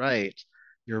your right.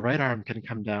 Your right arm can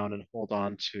come down and hold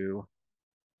on to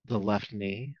the left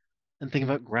knee. And think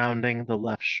about grounding the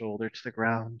left shoulder to the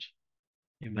ground.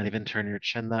 You might even turn your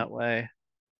chin that way.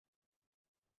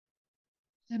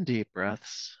 And deep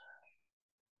breaths.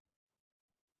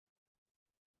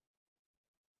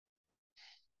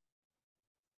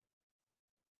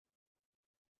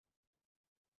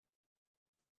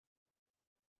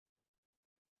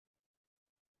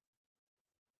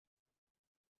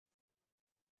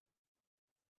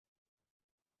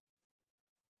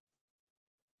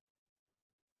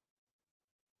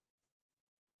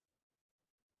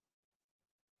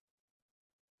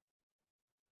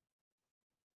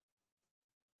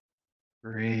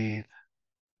 Breathe.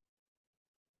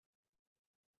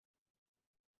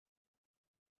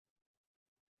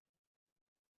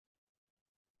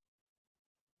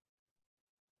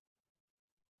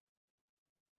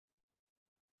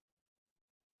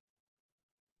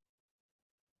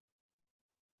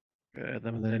 Good.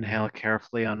 Then inhale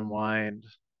carefully, unwind,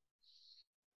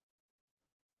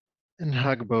 and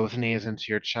hug both knees into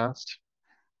your chest.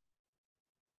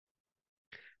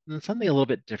 And then something a little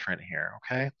bit different here,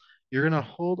 okay? You're going to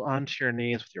hold onto your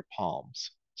knees with your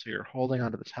palms. So you're holding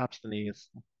onto the tops of the knees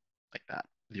like that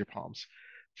with your palms,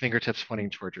 fingertips pointing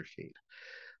towards your feet.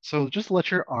 So just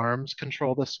let your arms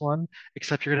control this one,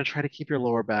 except you're going to try to keep your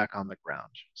lower back on the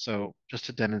ground. So just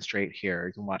to demonstrate here,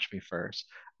 you can watch me first.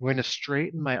 I'm going to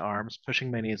straighten my arms, pushing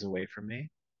my knees away from me.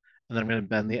 And then I'm going to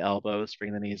bend the elbows,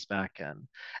 bring the knees back in.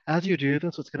 As you do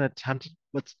this,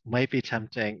 what might be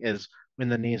tempting is when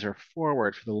the knees are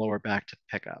forward for the lower back to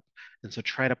pick up. And so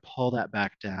try to pull that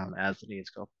back down as the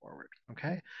knees go forward. Okay?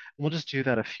 And we'll just do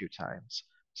that a few times.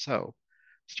 So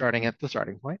starting at the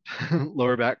starting point,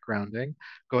 lower back grounding,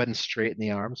 go ahead and straighten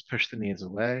the arms, push the knees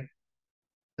away,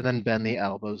 and then bend the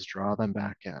elbows, draw them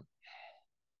back in.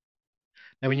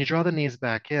 Now, when you draw the knees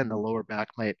back in, the lower back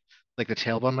might, like the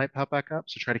tailbone might pop back up.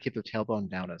 So try to keep the tailbone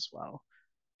down as well.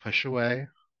 Push away,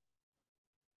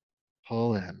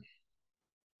 pull in,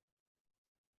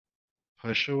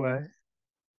 push away,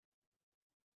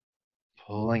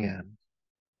 pulling in.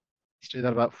 Let's do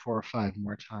that about 4 or 5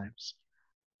 more times.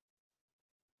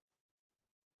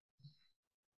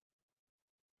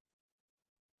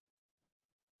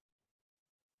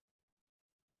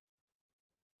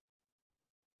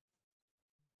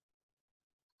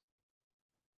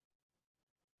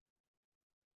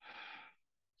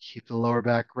 Keep the lower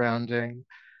back rounding.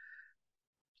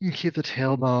 And keep the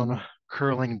tailbone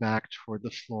curling back toward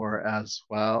the floor as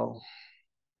well.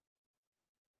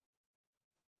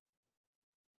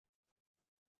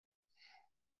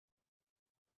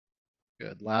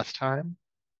 Good. Last time.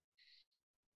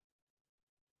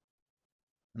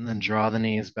 And then draw the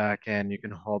knees back in. You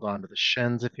can hold on to the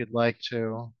shins if you'd like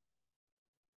to.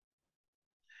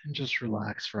 And just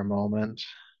relax for a moment.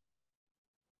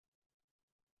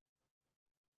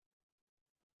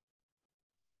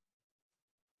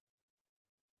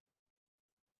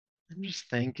 And just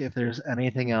think if there's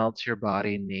anything else your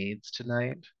body needs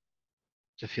tonight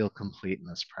to feel complete in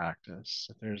this practice.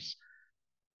 If there's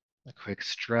a quick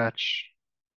stretch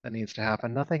that needs to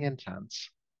happen, nothing intense,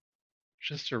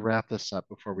 just to wrap this up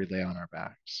before we lay on our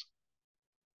backs.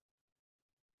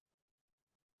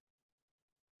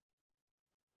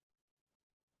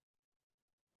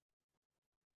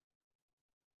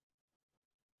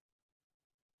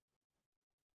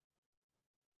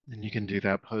 And you can do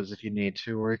that pose if you need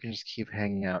to, or you can just keep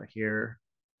hanging out here.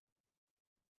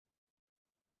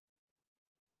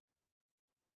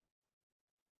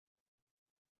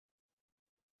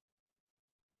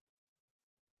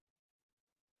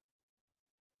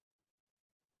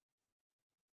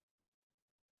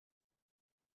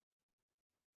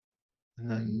 And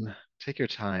then take your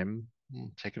time,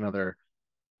 take another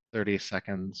 30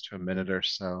 seconds to a minute or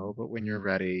so. But when you're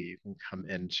ready, you can come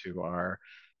into our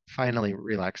finally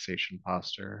relaxation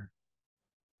posture.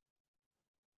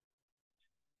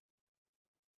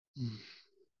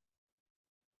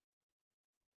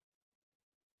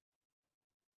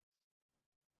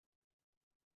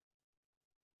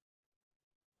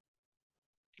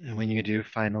 And when you do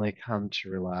finally come to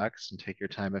relax and take your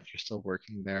time if you're still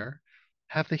working there,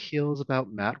 have the heels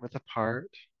about mat width apart,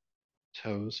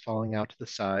 toes falling out to the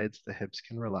sides, the hips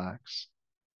can relax.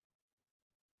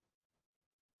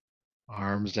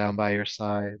 Arms down by your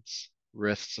sides,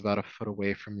 wrists about a foot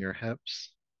away from your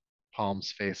hips,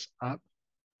 palms face up,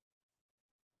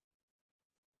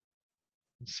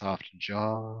 soft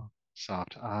jaw,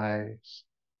 soft eyes.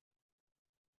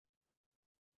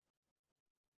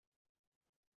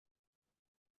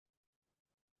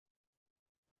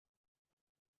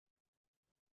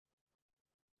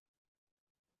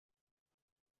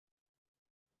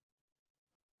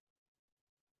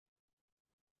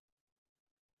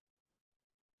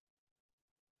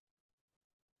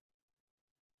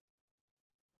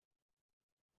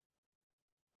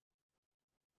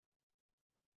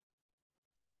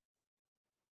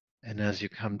 And as you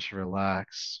come to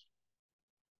relax,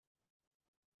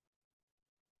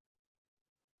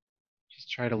 just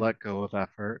try to let go of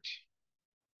effort.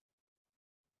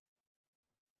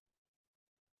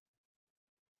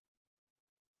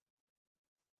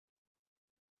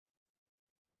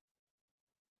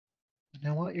 And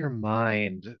I want your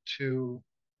mind to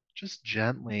just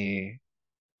gently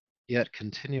yet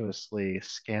continuously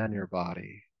scan your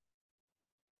body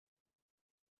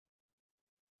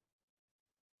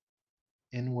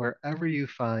in wherever you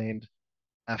find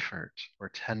effort or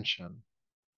tension.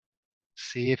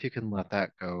 See if you can let that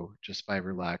go just by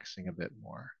relaxing a bit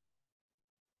more.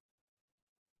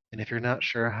 And if you're not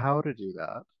sure how to do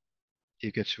that,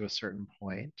 you get to a certain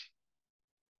point,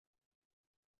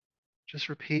 just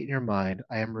repeat in your mind,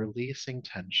 I am releasing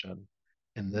tension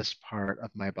in this part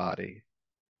of my body.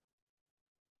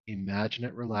 Imagine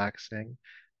it relaxing,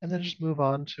 and then just move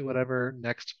on to whatever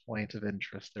next point of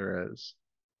interest there is.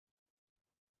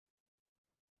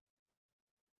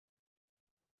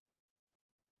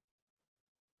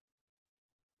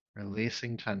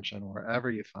 releasing tension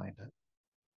wherever you find it.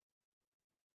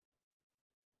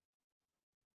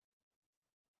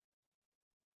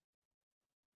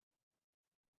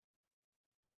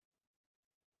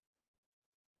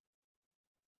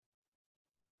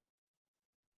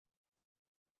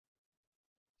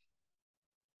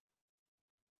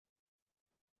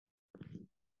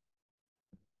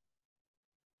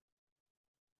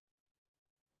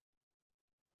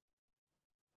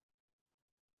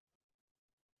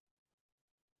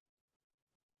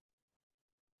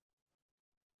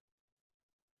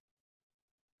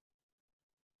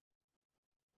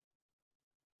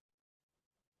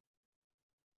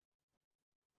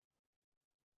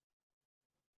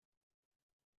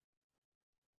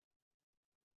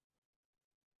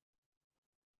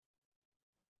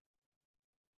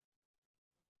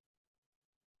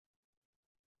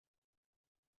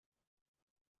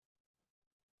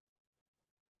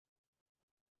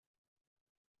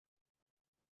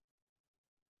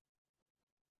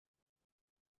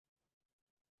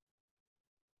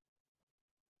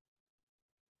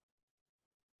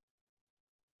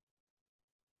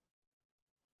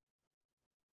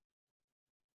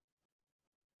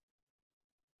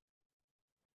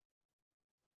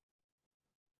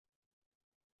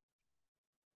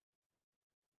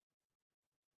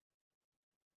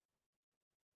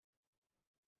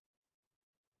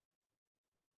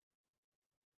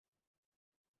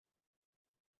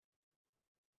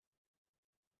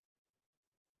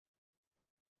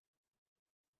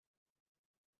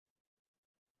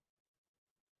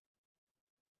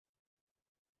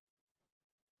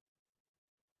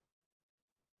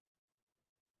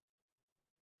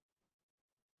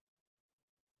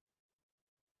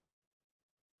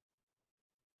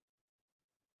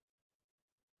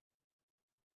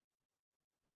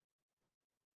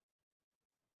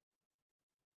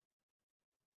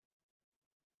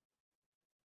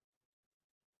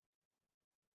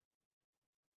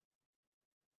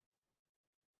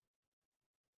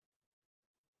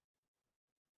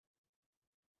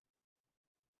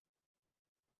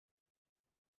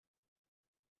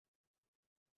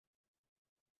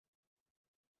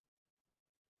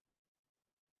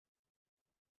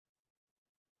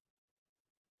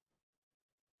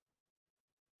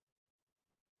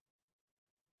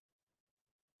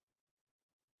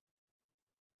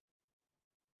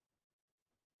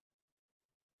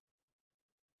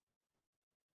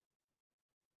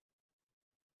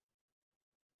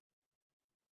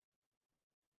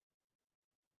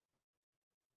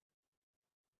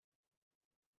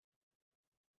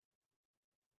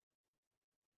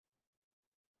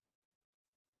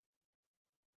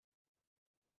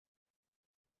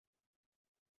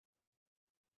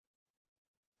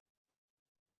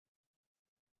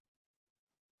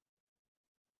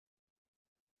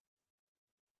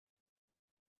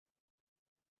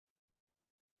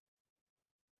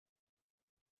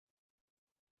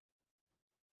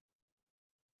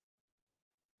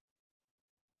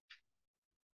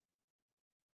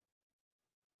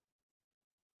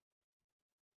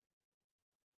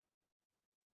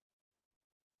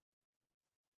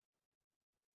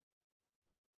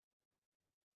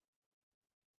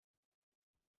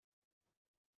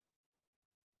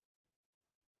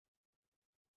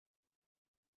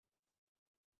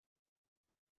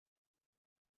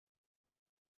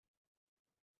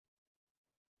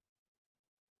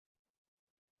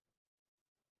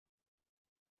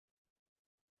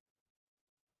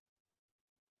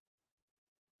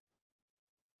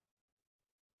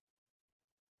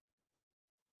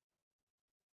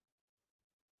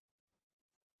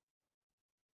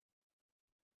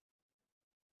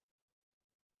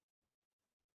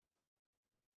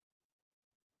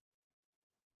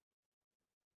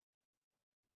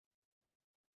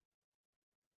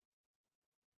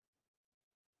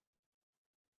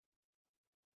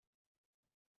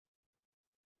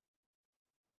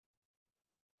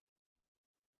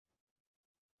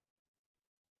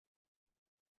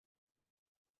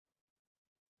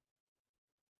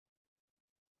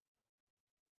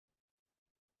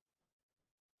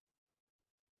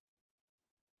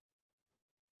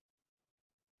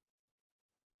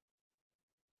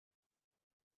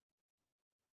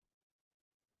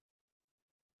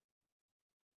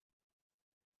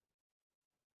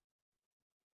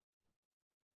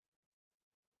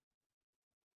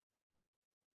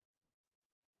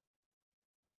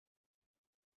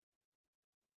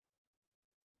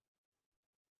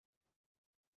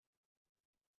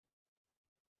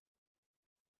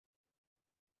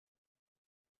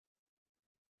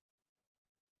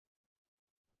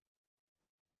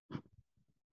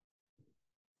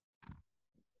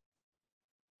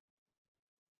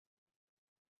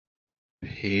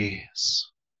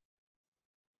 peace,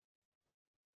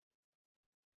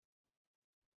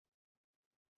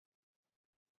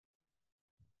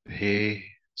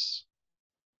 peace,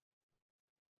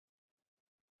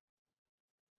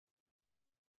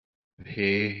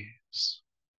 peace.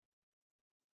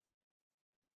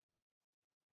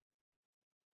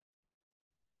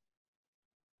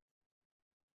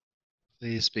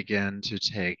 Please begin to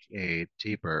take a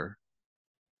deeper,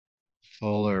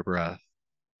 fuller breath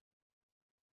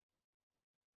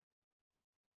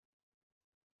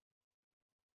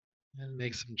and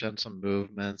make some gentle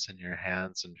movements in your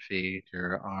hands and feet,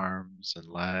 your arms and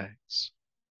legs.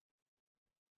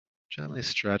 Gently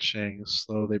stretching,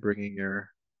 slowly bringing your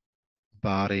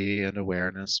body and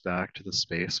awareness back to the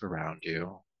space around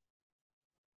you.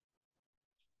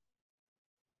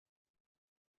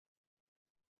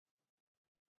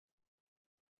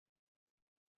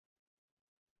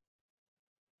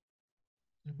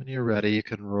 And when you're ready, you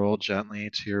can roll gently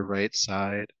to your right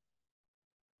side.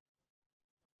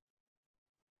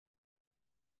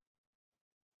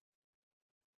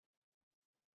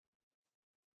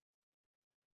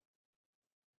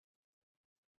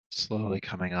 Slowly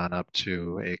coming on up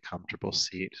to a comfortable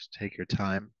seat. Take your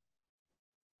time.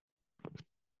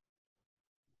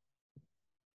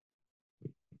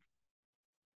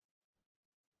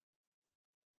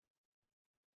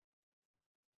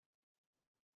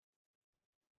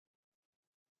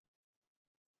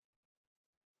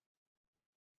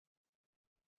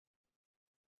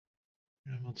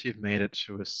 And once you've made it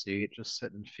to a seat, just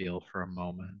sit and feel for a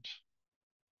moment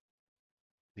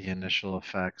the initial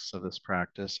effects of this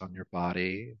practice on your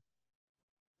body,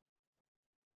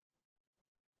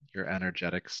 your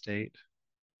energetic state,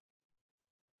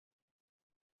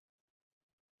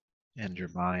 and your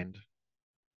mind.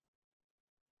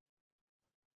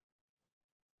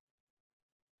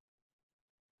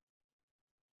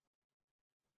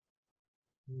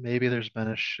 Maybe there's been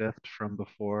a shift from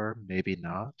before, maybe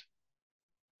not.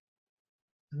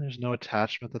 And there's no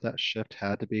attachment that that shift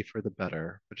had to be for the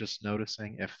better, but just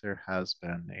noticing if there has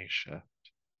been a shift.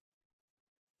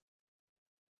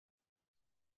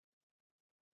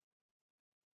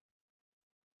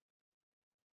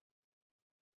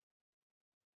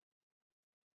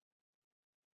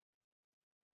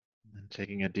 And then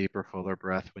taking a deeper, fuller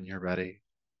breath when you're ready.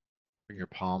 Bring your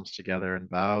palms together and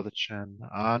bow the chin,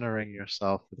 honoring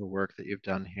yourself for the work that you've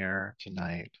done here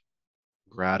tonight.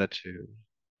 Gratitude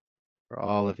for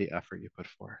all of the effort you put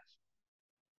forth.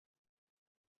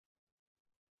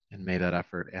 And may that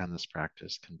effort and this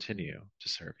practice continue to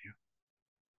serve you.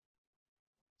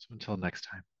 So until next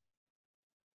time,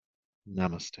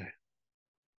 namaste.